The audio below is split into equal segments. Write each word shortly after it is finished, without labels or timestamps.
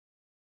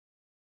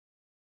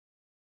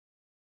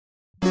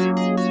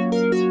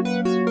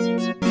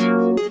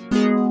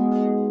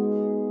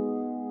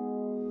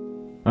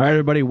All right,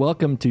 everybody,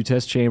 welcome to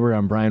Test Chamber.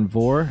 I'm Bryan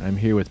Vore. I'm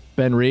here with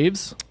Ben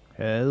Reeves.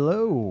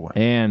 Hello.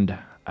 And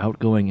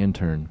outgoing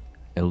intern,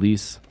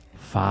 Elise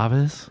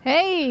Favis.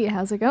 Hey,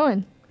 how's it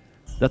going?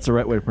 That's the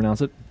right way to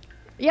pronounce it.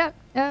 Yep,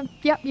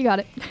 you got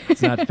it.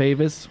 It's not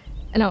Favis.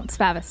 No, it's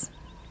Favis.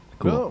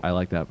 Cool. Oh. I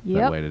like that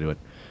Yep. way to do it.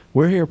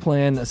 We're here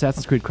playing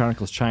Assassin's Creed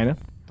Chronicles China.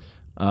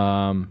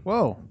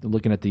 Whoa.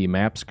 Looking at the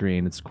map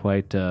screen, it's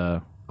quite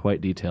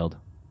detailed.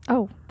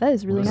 Oh, that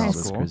is really Wow. nice.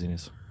 This Cool.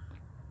 craziness.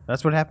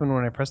 That's what happened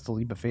when I pressed the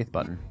Leap of Faith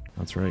button.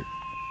 That's right.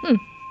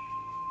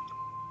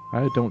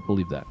 I don't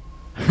believe that.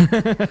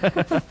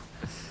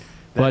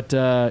 But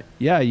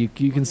yeah, you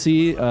can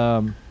see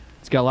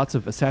it's got lots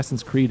of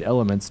Assassin's Creed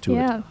elements to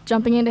Yeah,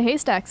 jumping into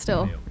haystacks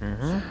still.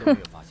 it.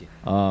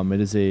 It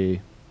is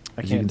a,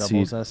 I as you can't can double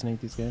see, assassinate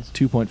these guys.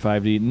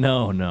 2.5D.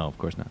 No, of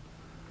course not.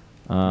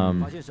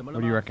 What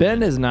do you recommend?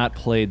 Ben has not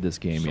played this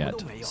game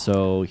yet,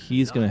 so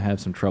he's going to have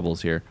some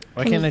troubles here.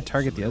 Why can't I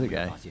target the other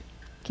guy?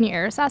 Can you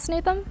air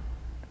assassinate them?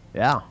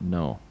 Yeah.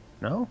 No.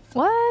 No?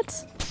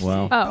 What?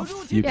 Well,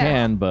 Oh, you yeah.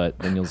 can, but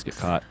then you'll just get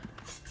caught.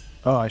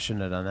 Oh, I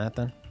shouldn't have done that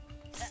then.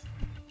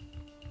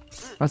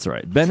 That's all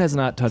right. Ben has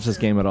not touched this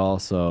game at all,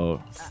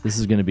 so this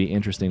is going to be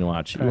interesting to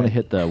watch. You want to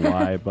hit the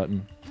Y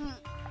button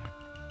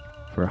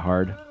for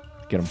hard.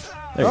 Get him.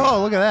 There you go.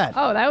 Oh, look at that.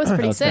 Oh, that was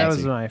pretty That's sick. That fancy.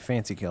 was my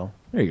fancy kill.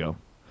 There you go.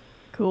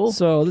 Cool.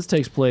 So this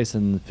takes place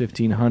in the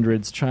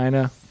 1500s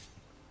China.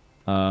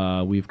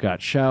 We've got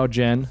Xiao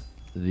Zhen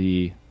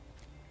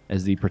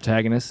as the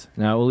protagonist.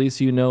 Now,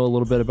 Elise, you know a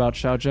little bit about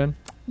Xiao Zhen?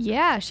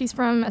 Yeah, she's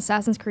from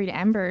Assassin's Creed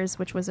Embers,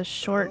 which was a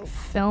short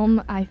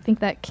film, I think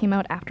that came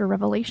out after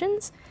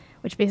Revelations,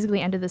 which basically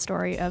ended the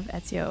story of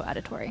Ezio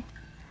Auditore.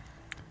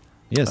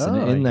 Yes, and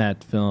Oh. in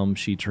that film,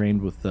 she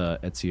trained with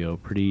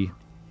Ezio pretty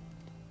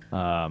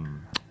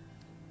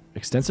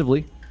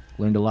extensively.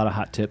 Learned a lot of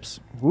hot tips.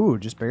 Ooh,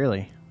 just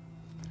barely.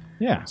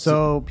 Yeah.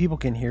 So people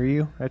can hear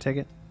you, I take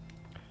it?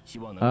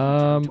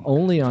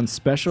 Only on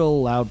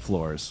special loud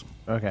floors,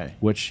 Okay.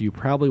 which you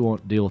probably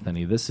won't deal with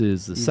any. This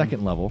is the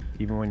second level.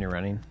 Even when you're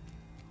running.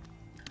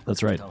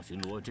 That's right.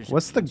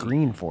 What's the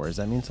green for? Does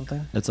that mean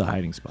something? That's a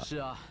hiding spot.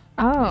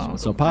 Oh,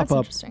 So pop that's up.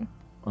 interesting.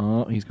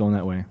 Oh, he's going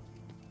that way.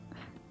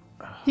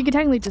 You could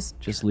technically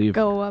just Leave.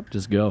 go up.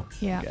 Just go.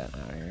 Yeah. Get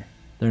out of here.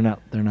 They're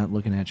not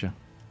looking at you.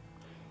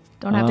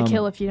 Don't have to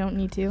kill if you don't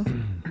need to.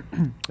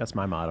 That's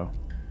my motto.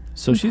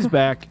 So she's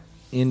back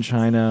in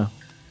China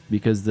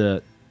because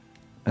the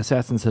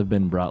assassins have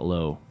been brought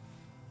low,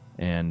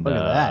 and Look at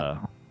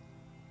that.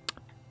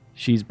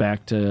 she's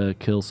back to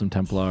kill some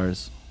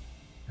Templars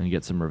and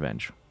get some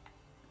revenge.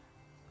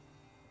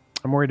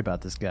 I'm worried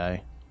about this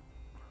guy.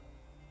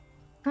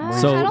 I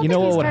So don't you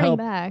know think what he's would turning help?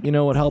 back. You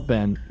know what would help,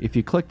 Ben? If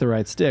you click the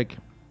right stick,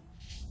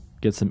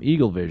 get some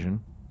eagle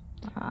vision.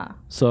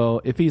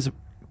 So if he's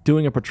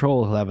doing a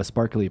patrol, he'll have a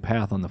sparkly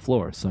path on the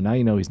floor. So now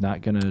you know he's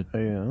not going to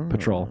Yeah.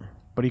 patrol.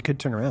 But he could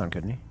turn around,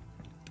 couldn't he?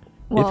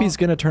 Well, If he's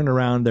going to turn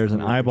around, there's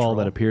an eyeball patrol.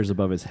 that appears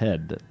above his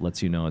head that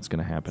lets you know it's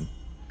going to happen.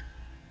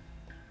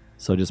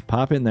 So just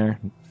pop in there,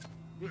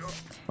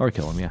 or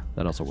kill him. Yeah,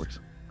 that also works.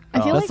 I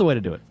feel That's like the way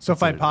to do it. So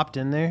if I popped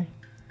in there,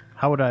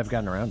 how would I have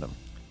gotten around him?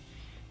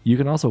 You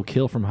can also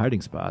kill from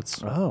hiding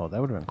spots. Oh, that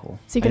would have been cool.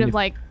 so you could and have if-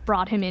 like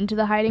brought him into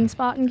the hiding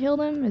spot and killed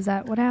him. Is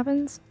that what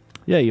happens?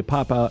 Yeah, you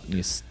pop out and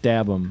you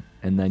stab him,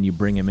 and then you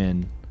bring him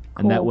in,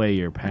 and that Cool. way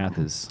your path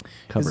is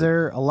covered. Is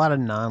there a lot of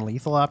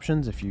non-lethal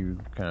options if you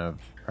kind of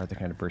are the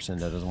kind of person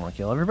that doesn't want to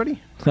kill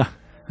everybody?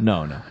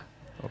 No.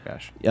 Oh,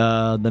 gosh.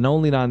 The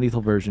only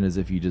non-lethal version is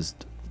if you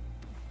just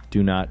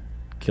do not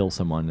kill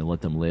someone and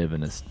let them live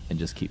and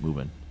just keep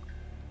moving,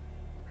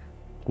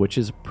 which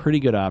is a pretty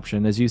good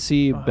option. As you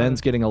see, Ben's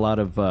getting a lot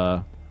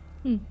of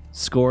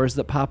scores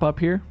that pop up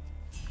here.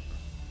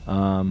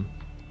 Hang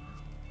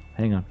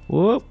on.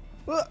 Whoop.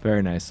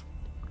 Very nice.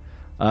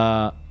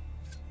 After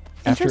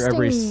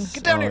every Interesting.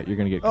 Get down here. you're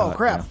gonna get Oh, caught.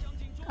 crap. yeah.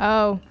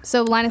 Oh,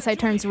 so line of sight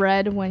turns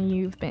red when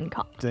you've been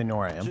caught. Do they know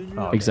where I am?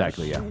 Oh, okay.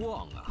 Exactly, yeah.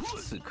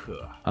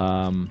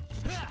 And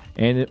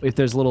if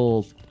there's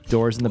little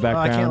doors in the I can't,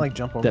 background, like,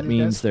 jump over that these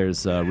means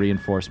guys? there's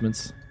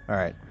reinforcements. All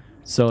right.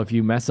 So if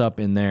you mess up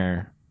in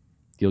there,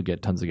 you'll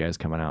get tons of guys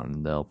coming out,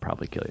 and they'll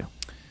probably kill you.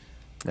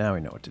 Now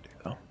we know what to do,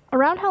 though.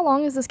 Around how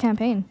long is this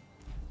campaign?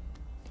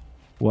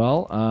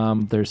 Well,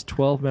 there's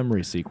 12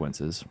 memory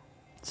sequences,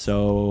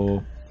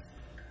 so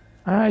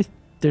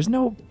there's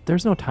no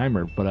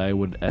timer, but I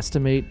would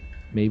estimate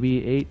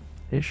maybe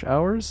 8-ish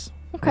hours.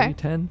 Okay. Maybe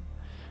 10.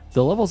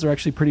 The levels are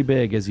actually pretty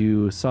big, as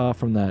you saw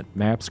from that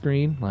map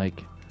screen.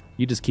 Like,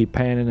 you just keep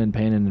panning and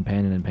panning and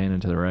panning and panning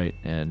to the right,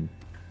 and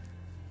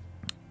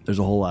there's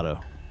a whole lot of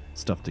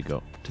stuff to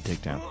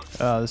take down.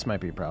 This might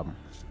be a problem.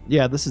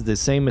 Yeah, this is the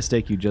same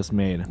mistake you just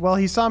made. Well,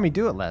 he saw me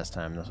do it last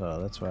time, so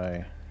that's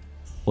why.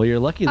 Well, you're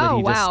lucky that Oh,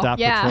 he just wow. stopped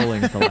Yeah.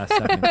 patrolling at the last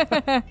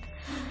second.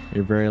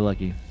 You're very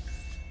lucky.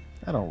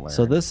 I don't learn.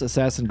 So this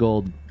Assassin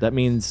Gold, that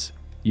means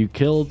you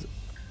killed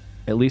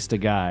at least a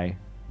guy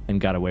and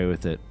got away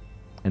with it.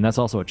 And that's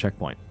also a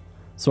checkpoint.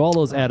 So all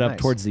those add up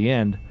nice. towards the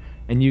end,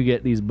 and you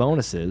get these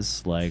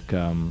bonuses like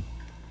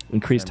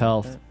increased Can I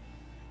mark health,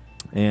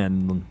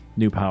 and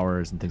new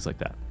powers and things like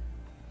that.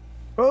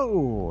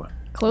 Oh,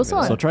 Close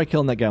one. So try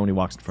killing that guy when he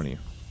walks in front of you.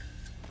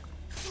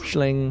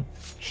 Schling.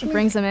 It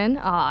brings him in.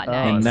 Ah,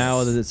 nice. And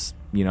now that it's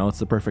it's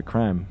the perfect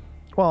crime.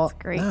 well,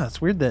 great. It's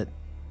weird that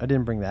I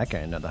didn't bring that guy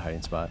into the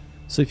hiding spot.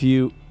 So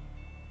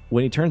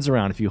when he turns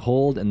around, if you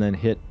hold and then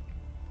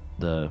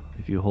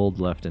if you hold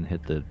left and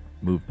hit the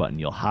move button,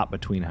 you'll hop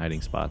between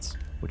hiding spots,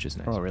 which is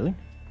nice. Oh, really?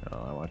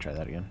 Oh, I want to try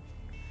that again.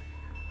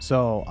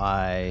 So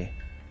I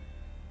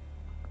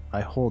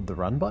hold the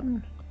run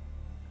button?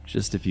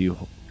 Just if you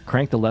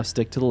crank the left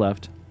stick to the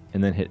left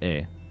and then hit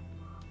A.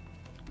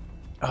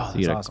 Oh, So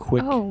you that's get a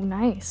awesome. Oh,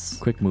 nice.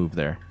 quick move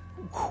there.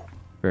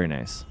 Very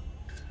nice.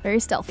 Very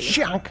stealthy.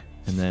 Chunk!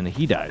 And then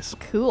he dies.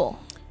 Cool.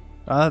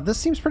 This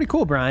seems pretty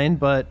cool, Brian,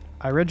 but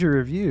I read your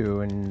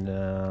review and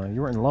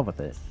you weren't in love with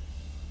it.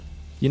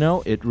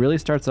 It really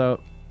starts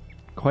out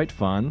quite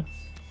fun.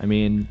 I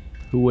mean,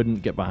 who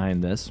wouldn't get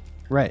behind this?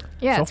 Right.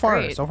 Yeah, so it's far,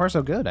 great. so far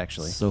so good,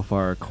 actually. So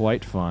far,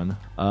 quite fun.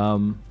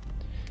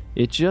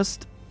 It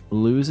just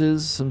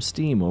loses some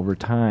steam over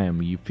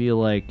time. You feel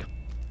like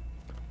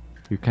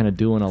you're kind of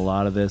doing a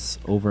lot of this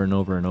over and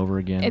over and over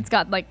again. It's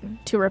got like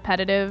too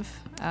repetitive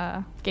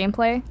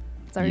gameplay.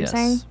 Is that what you're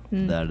saying?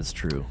 That is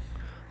true.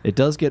 It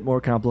does get more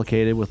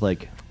complicated with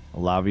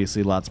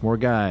obviously lots more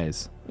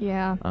guys.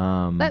 Yeah.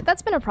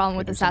 That's been a problem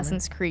with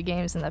Assassin's Creed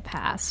games in the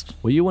past.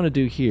 What you want to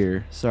do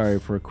here, sorry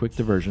for a quick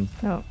diversion,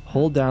 Oh.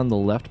 hold down the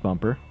left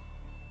bumper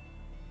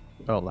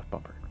Oh, left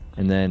bumper.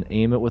 and then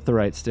aim it with the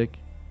right stick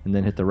and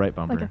then hit the right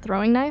bumper. Like a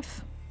throwing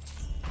knife?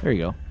 There you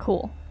go.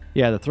 Cool.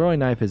 Yeah, the throwing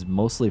knife is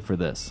mostly for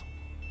this.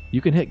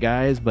 You can hit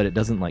guys, but it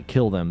doesn't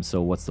kill them,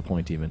 so what's the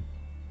point even?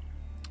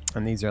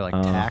 And these are like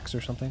tacks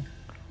or something?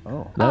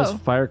 Oh. That's Oh.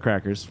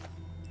 firecrackers.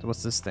 So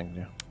what's this thing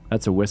do?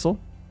 That's a whistle.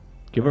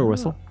 Give her a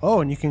whistle.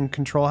 Oh, and you can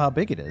control how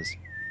big it is.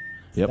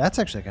 Yep. That's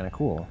actually kind of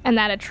cool. And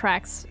that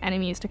attracts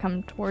enemies to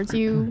come towards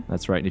you.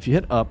 That's right. And if you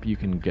hit up, you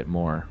can get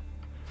more.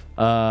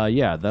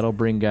 Yeah, that'll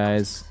bring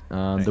guys.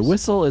 Nice. The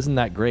whistle isn't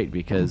that great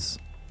because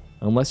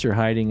unless you're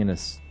hiding in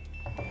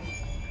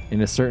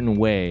a certain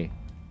way,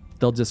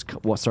 they'll just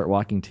start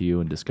walking to you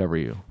and discover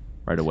you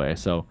right away.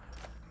 So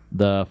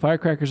the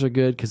firecrackers are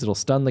good because it'll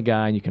stun the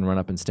guy and you can run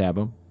up and stab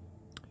him.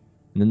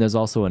 And then there's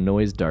also a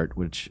noise dart,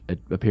 which it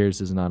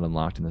appears is not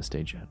unlocked in this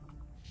stage yet.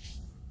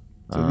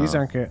 So these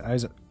aren't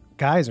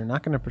guys are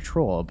not going to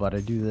patrol, but I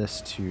do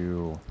this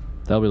to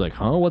They'll be like,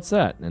 huh, what's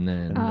that? And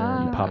then you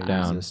pop use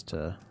down. this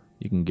to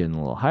You can get in a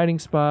little hiding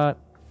spot.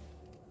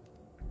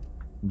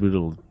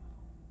 Little, do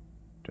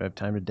I have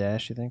time to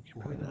dash, you think?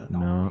 Probably not.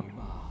 no,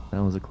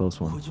 that was a close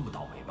one.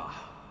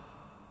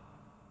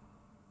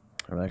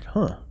 I'm like,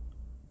 huh.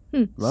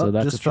 So Well,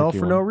 that's a just fell tricky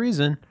for one. no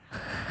reason.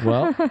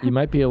 Well, you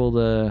might be able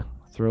to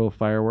throw a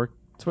firework.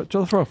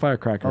 Throw a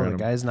firecracker Oh, at the him.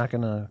 guy's not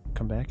going to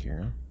come back here,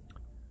 huh?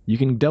 You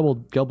can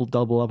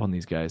double up on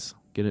these guys.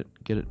 Get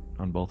it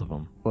on both of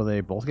them. Will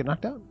they both get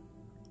knocked out?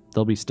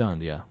 They'll be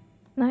stunned. Yeah,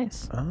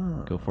 Nice.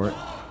 Oh. go for it.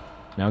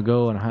 Now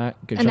go and And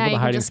jump now in you the can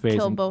hiding just space.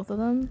 kill both of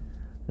them.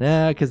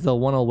 Yeah, because the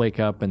one will wake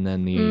up and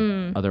then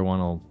the other one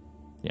will.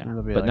 Yeah,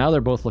 They'll be but like- now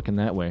they're both looking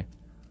that way.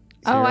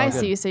 Oh, you're I all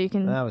see. So you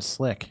can. That was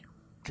slick.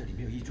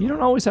 You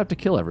don't always have to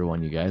kill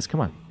everyone, you guys.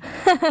 Come on.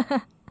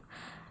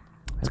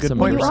 It's a good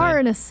point, You Ryan. are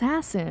an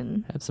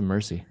assassin. Have some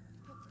mercy.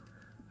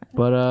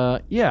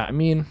 But yeah, I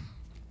mean,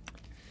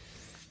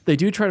 they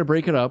do try to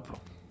break it up,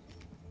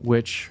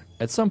 which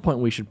at some point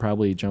we should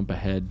probably jump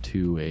ahead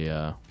to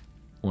a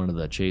one of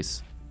the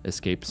chase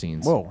escape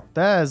scenes. Whoa,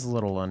 that is a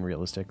little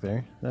unrealistic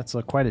there. That's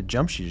quite a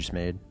jump she just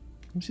made.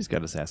 She's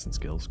got assassin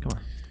skills. Come on.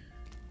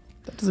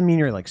 That doesn't mean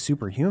you're like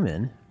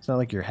superhuman. It's not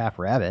like you're half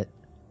rabbit.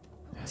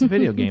 It's a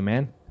video game,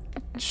 man.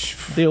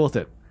 Deal with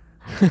it.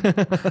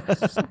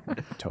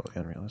 Totally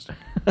unrealistic.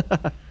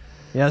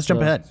 Yeah, let's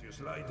jump ahead.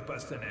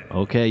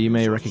 Okay, you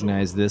may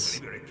recognize this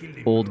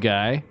old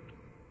guy.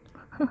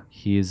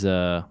 He's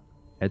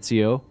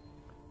Ezio.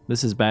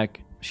 This is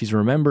back. She's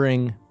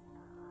remembering.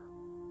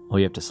 Oh,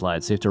 you have to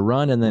slide. So you have to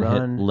run and then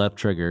Run. hit left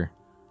trigger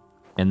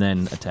and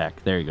then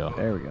attack. There you go.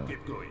 There we go.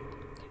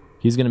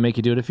 He's going to make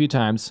you do it a few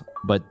times,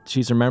 but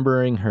she's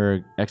remembering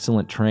her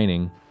excellent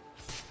training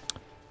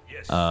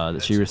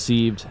that she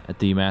received at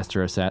the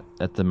Master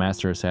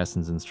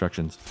Assassin's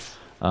instructions.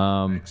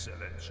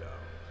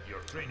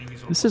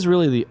 This is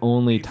really the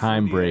only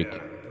time break.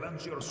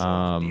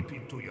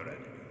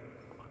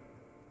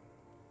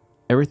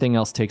 Everything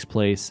else takes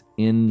place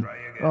in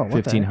Oh,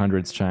 what the heck?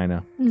 1500s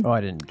China. Oh,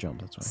 I didn't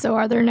jump. That's why. So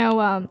are there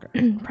no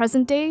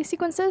present day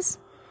sequences?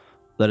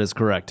 That is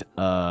correct.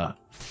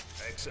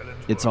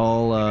 It's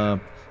all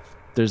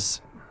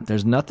there's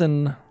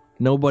nothing.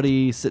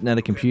 Nobody sitting at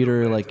a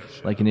computer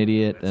like an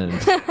idiot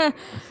and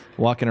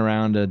walking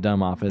around a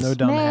dumb office. No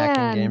dumb Man.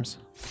 hacking games.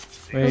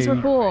 Those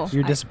were cool.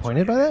 You're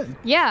disappointed by that?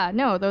 Yeah,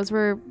 no, those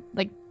were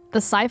like the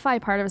sci-fi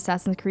part of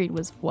Assassin's Creed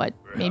was what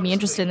made me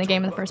interested in the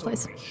game in the first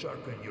place.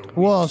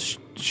 Well,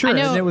 sure, I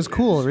know- and it was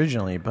cool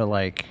originally, but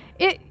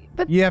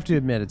But you have to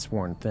admit it's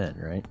worn thin,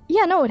 right?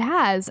 yeah, no, it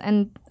has,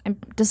 and I'm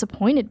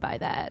disappointed by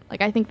that.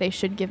 Like, I think they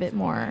should give it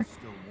more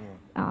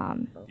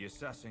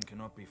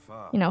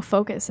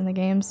focus in the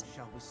games.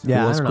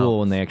 Yeah, it I was don't cool know.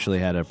 when they actually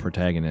had a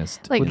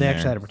protagonist. Like- When they in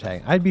actually there. had a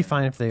protagonist. I'd be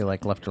fine if they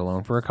like left it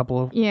alone for a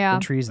couple of Yeah.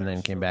 entries and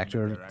then came back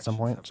to it at some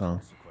point.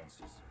 So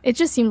It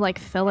just seemed like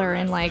filler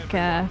in like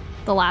the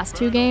last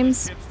 2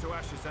 games.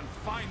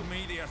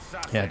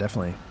 yeah,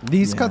 definitely.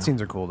 These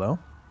cutscenes are cool though.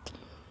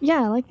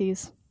 Yeah, I like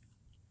these.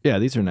 Yeah,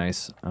 these are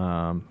nice.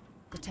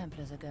 The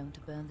Templars are going to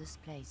burn this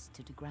place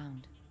to the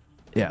ground.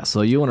 Yeah,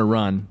 so you want to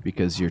run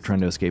because you're trying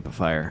to escape a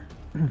fire.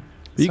 But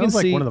you can Sounds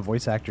like see one of the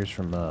voice actors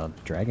from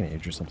Dragon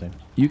Age or something.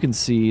 you can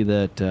see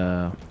that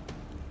Can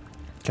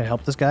I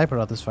help this guy put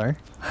out this fire?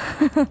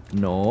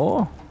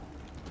 no.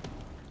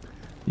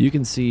 You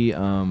can see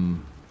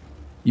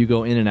you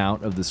go in and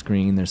out of the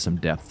screen. There's some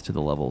depth to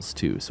the levels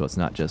too, so it's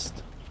not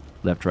just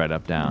left, right,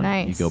 up, down.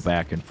 Nice. You go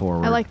back and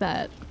forward. I like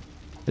that.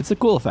 It's a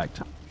cool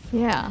effect.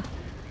 Yeah.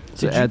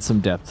 To add some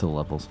depth to the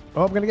levels.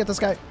 Oh, I'm gonna get this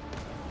guy.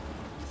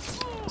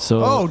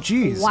 So Oh,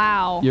 jeez.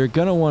 Wow. you're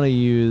gonna want to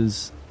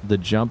use the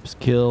jump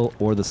kill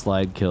or the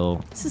slide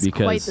kill This is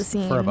because quite the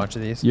scene. For a bunch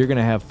of these. you're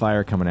gonna have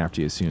fire coming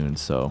after you soon.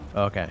 So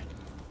Okay.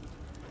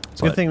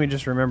 It's a good But- thing we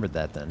just remembered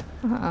that then.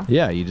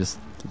 yeah, you just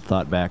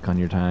thought back on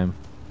your time.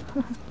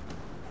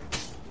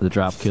 The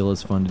drop kill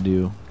is fun to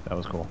do. That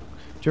was cool.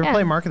 Did you ever Yeah.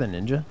 play Mark of the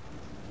Ninja?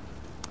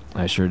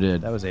 I sure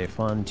did. That was a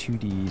fun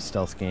 2D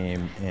stealth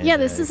game. And Yeah,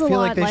 this I is a feel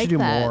lot like they like should do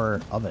that.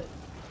 more of it.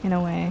 In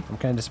a way. I'm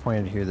kind of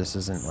disappointed to hear this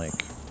isn't like.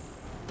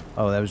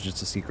 Oh, that was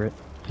just a secret.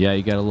 Yeah,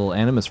 you got a little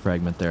animus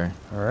fragment there.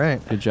 All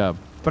right. Good job.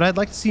 But I'd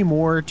like to see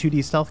more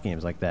 2D stealth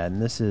games like that,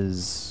 and this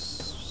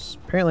is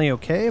apparently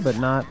okay, but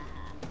not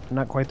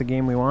quite the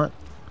game we want.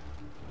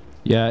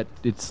 Yeah,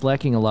 it's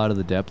lacking a lot of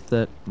the depth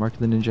that Mark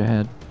the Ninja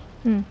had.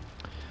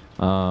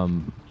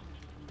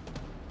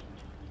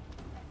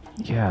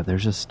 Yeah,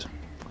 there's just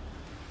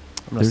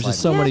I'm gonna slide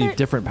so Yeah, many there-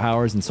 different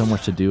powers and so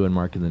much to do in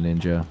Mark of the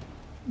Ninja.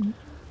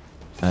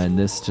 And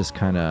this just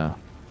kind of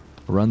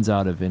runs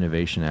out of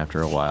innovation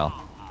after a while.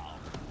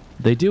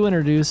 They do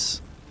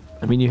introduce,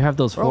 I mean, you have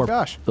those Oh,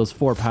 gosh. those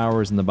 4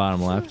 powers in the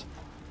bottom left,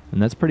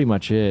 and that's pretty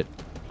much it.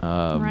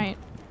 Right.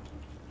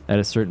 At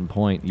a certain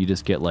point, you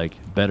just get like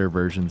better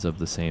versions of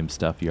the same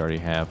stuff you already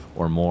have,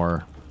 or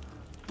more,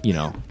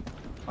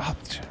 Oh,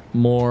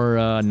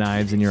 more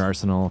knives in your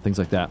arsenal, things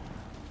like that.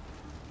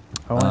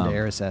 I wanted to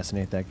air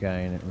assassinate that guy,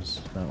 and it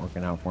was not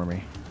working out for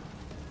me.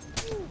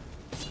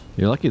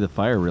 You're lucky the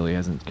fire really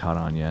hasn't caught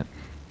on yet.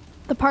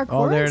 The parkour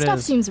Oh, there and it stuff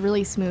is. seems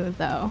really smooth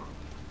though.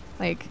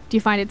 Like, do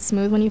you find it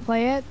smooth when you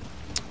play it?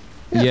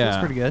 Yeah, Yeah. it feels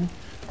pretty good.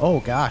 Oh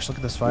gosh, look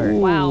at this fire.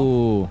 Wow.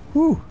 Ooh.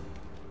 Whew.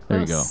 There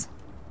you go. Gross.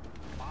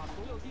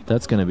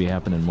 That's going to be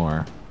happening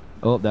more.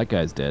 Oh, that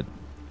guy's dead.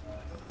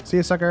 See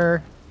you,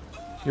 sucker.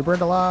 You're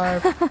burned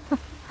alive.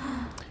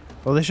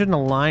 Well, they shouldn't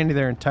align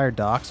their entire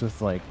docks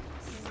with like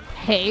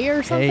Hay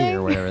or something? hay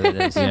or whatever that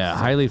is. Yeah,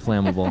 highly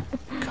flammable.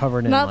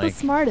 Covered in Not the like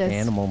smartest.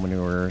 animal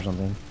manure or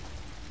something.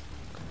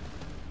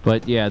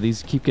 But yeah,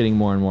 these keep getting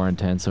more and more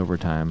intense over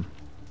time.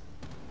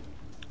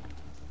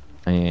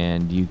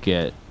 And you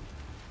get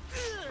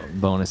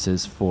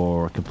bonuses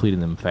for completing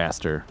them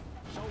faster.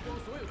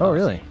 Oh,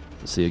 really?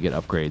 So you get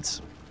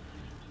upgrades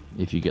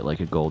if you get like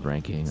a gold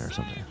ranking or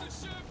something.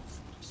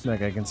 That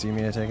guy can see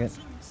me, I take it?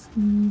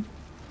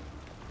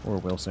 Or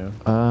will soon.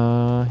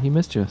 He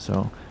missed you,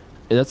 so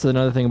that's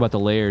another thing about the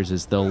layers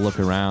is they'll look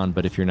around,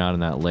 but if you're not in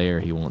that layer,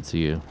 he won't see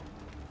you.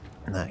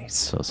 Nice.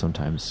 So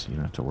sometimes you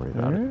don't have to worry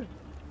about it.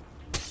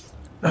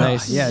 Alright.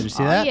 Nice. Yeah, did you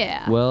see Oh, that?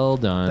 yeah. Well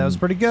done. That was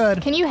pretty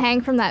good. Can you hang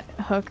from that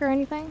hook or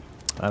anything?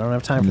 I don't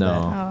have time for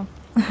No.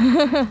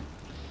 that. Oh.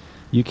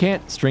 You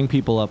can't string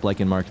people up like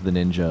in Mark of the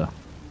Ninja,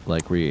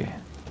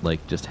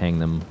 like just hang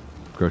them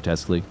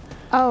grotesquely.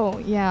 Oh,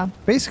 yeah.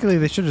 Basically,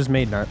 they should have just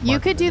made You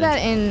could do that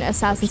in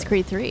Assassin's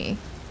Creed 3.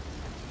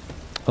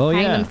 Oh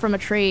Hang yeah, them from a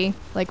tree,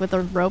 like with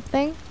a rope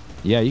thing.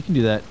 yeah. You can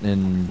do that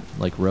in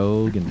like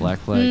Rogue and Black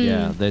Flag.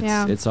 Yeah, that's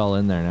yeah. it's all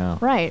in there now.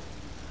 Right.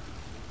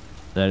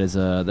 That's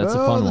a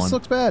Oh, fun this one.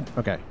 looks bad.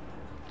 Okay.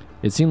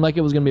 It seemed like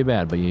it was gonna be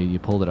bad, but you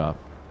pulled it off.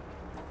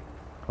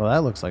 Well,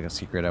 that looks like a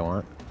secret I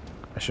want.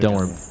 I should Don't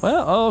worry.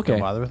 Well, oh okay.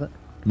 Don't bother with it.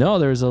 No,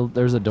 there's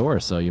a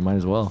door, so you might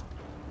as well.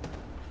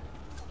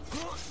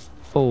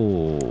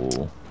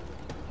 Oh.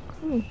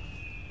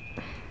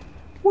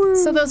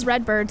 So those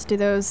red birds, do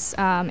those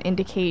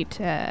indicate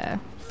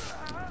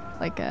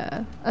like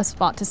a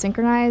spot to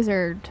synchronize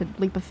or to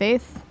leap of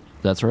faith?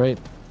 That's right.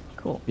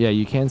 Cool. Yeah,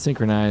 you can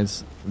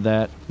synchronize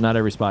that. Not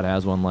every spot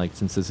has one, like,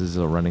 since this is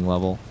a running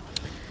level.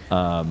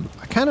 I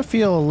kind of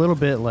feel a little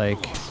bit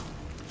like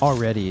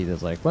already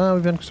there's like, well,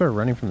 we've been sort of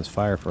running from this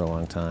fire for a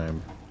long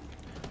time.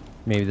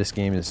 Maybe this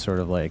game is sort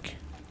of like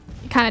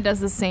It kind of does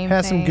the same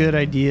has thing. some good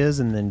ideas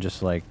and then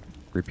just like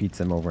repeats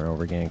them over and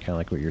over again, kind of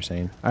like what you're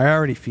saying. I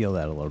already feel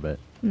that a little bit.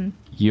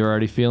 You're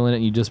already feeling it.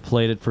 You just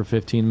played it for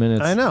 15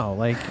 minutes. I know.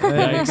 Like,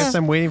 I guess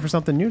I'm waiting for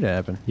something new to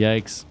happen.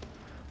 Yikes.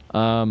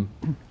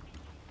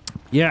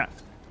 Yeah.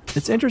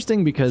 It's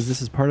interesting because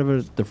this is part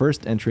of the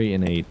first entry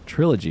in a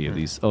trilogy of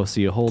these. Oh, so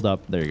you hold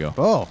up. There you go.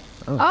 Oh.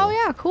 Oh,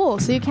 yeah, cool.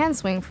 So you can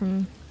swing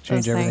from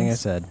Change those everything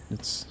things. I said.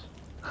 It's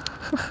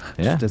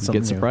Yeah, did you something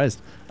get new.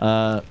 surprised.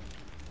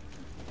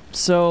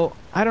 So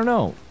I don't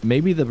know.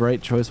 Maybe the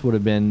right choice would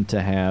have been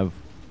to have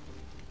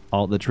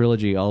all the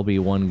trilogy all be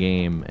one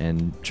game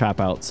and chop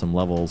out some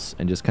levels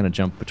and just kind of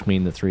jump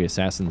between the 3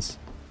 assassins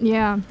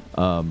Yeah.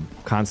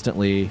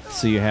 constantly,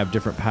 so you have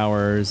different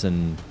powers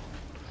and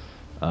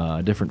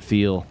different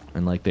feel,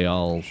 and like they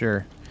all.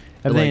 Sure.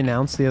 Have they like-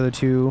 announced the other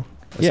 2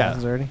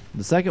 assassins already?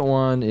 The second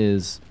one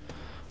is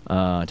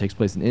takes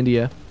place in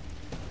India,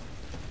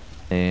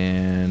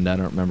 and I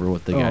don't remember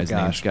what the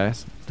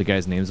the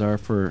guys' names are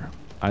for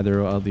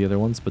either of the other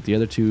ones, but the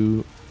other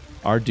 2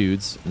 are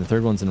dudes, and the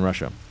third one's in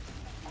Russia.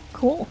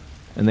 Cool.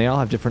 And they all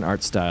have different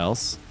art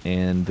styles,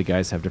 and the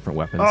guys have different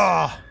weapons.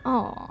 Oh!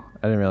 Oh.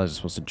 I didn't realize I was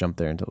supposed to jump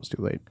there until it was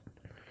too late.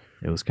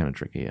 It was kind of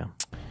tricky, yeah.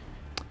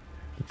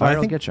 The I fire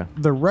will think get you.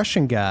 the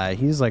Russian guy,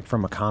 he's like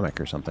from a comic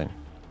or something.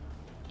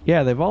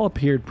 Yeah, they've all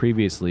appeared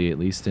previously, at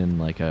least in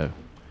like a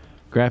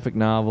graphic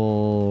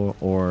novel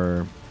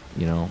or,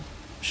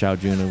 Shao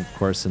Jun, of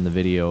course, in the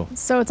video.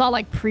 So it's all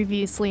like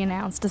previously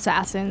announced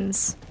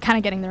assassins kind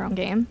of getting their own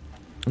game.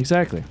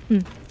 Exactly.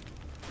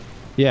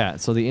 Yeah,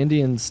 so the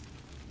Indians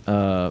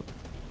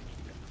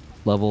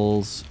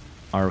levels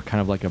are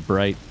kind of like a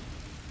bright,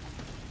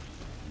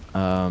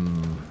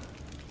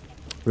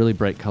 really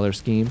bright color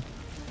scheme.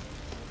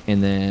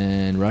 And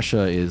then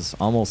Russia is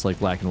almost like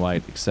black and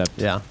white, except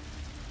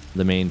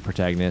the main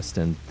protagonist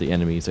and the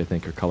enemies, I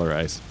think, are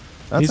colorized.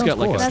 That He's sounds got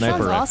like cool. a That sniper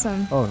sounds rifle.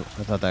 awesome. Oh,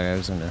 I thought that guy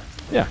was gonna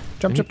Yeah.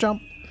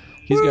 jump.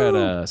 He's got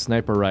a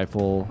sniper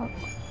rifle,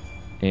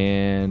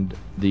 and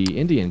the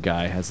Indian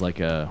guy has like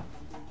a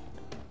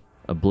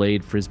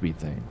blade frisbee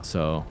thing.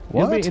 So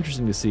it'll be What?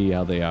 interesting to see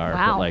how they are.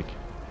 Wow. But like,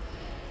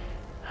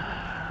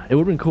 it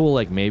would have been cool,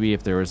 like maybe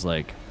if there was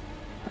like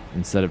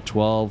instead of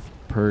 12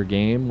 per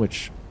game,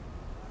 which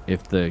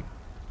if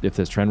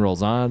this trend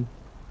rolls on,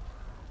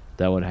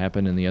 that would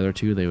happen in the other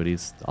 2. They would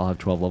all have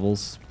 12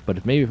 levels. But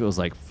if it was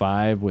like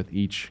 5 with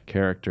each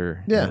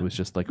character, Yeah. it was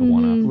just like a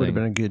one-off Would have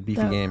thing. been a good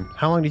beefy Yeah. game.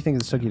 How long do you think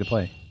this took you to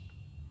play?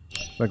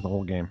 Like the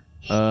whole game?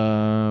 They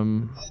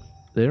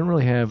don't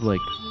really have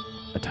like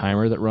a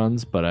timer that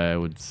runs, but I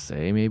would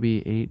say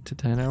maybe 8 to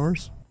 10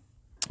 hours.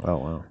 Oh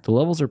wow. The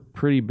levels are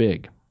pretty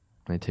big.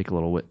 They take a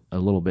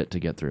little bit to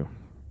get through.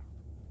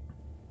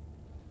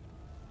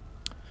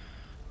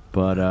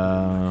 But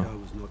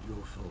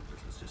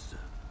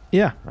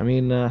yeah, I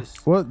mean,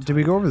 Well, did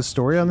we go over the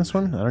story on this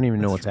one? I don't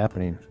even know what's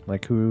happening.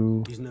 Like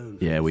who?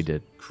 yeah, we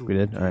did. We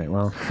did. All right.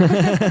 Well,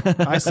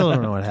 I still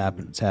don't know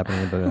what's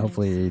happening, but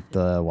hopefully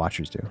the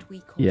watchers do.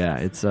 Yeah,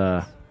 it's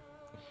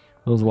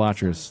those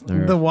watchers.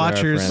 They're The our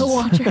watchers. The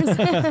friends.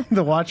 Watchers.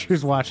 The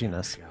watchers watching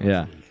us.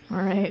 Yeah. All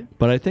right.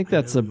 But I think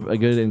that's a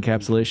good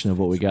encapsulation of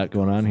what we got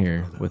going on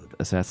here with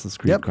Assassin's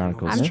Creed Yep.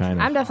 Chronicles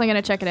China. I'm definitely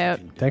going to check it out.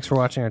 Thanks for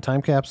watching our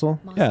time capsule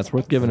Yeah, it's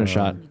worth giving a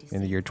shot.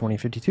 in the year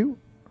 2052.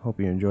 Hope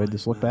you enjoyed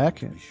this look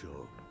back at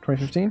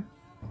 2015.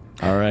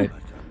 All right.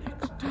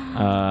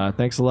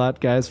 Thanks a lot,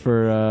 guys,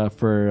 for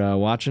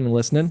watching and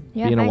listening,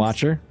 Yeah, being a thanks.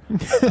 watcher.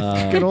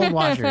 Good old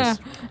watchers.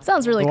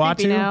 Sounds really The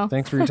creepy Watu, now.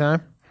 thanks for your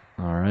time.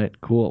 All right,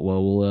 cool.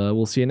 Well,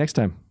 we'll see you next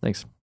time.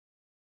 Thanks.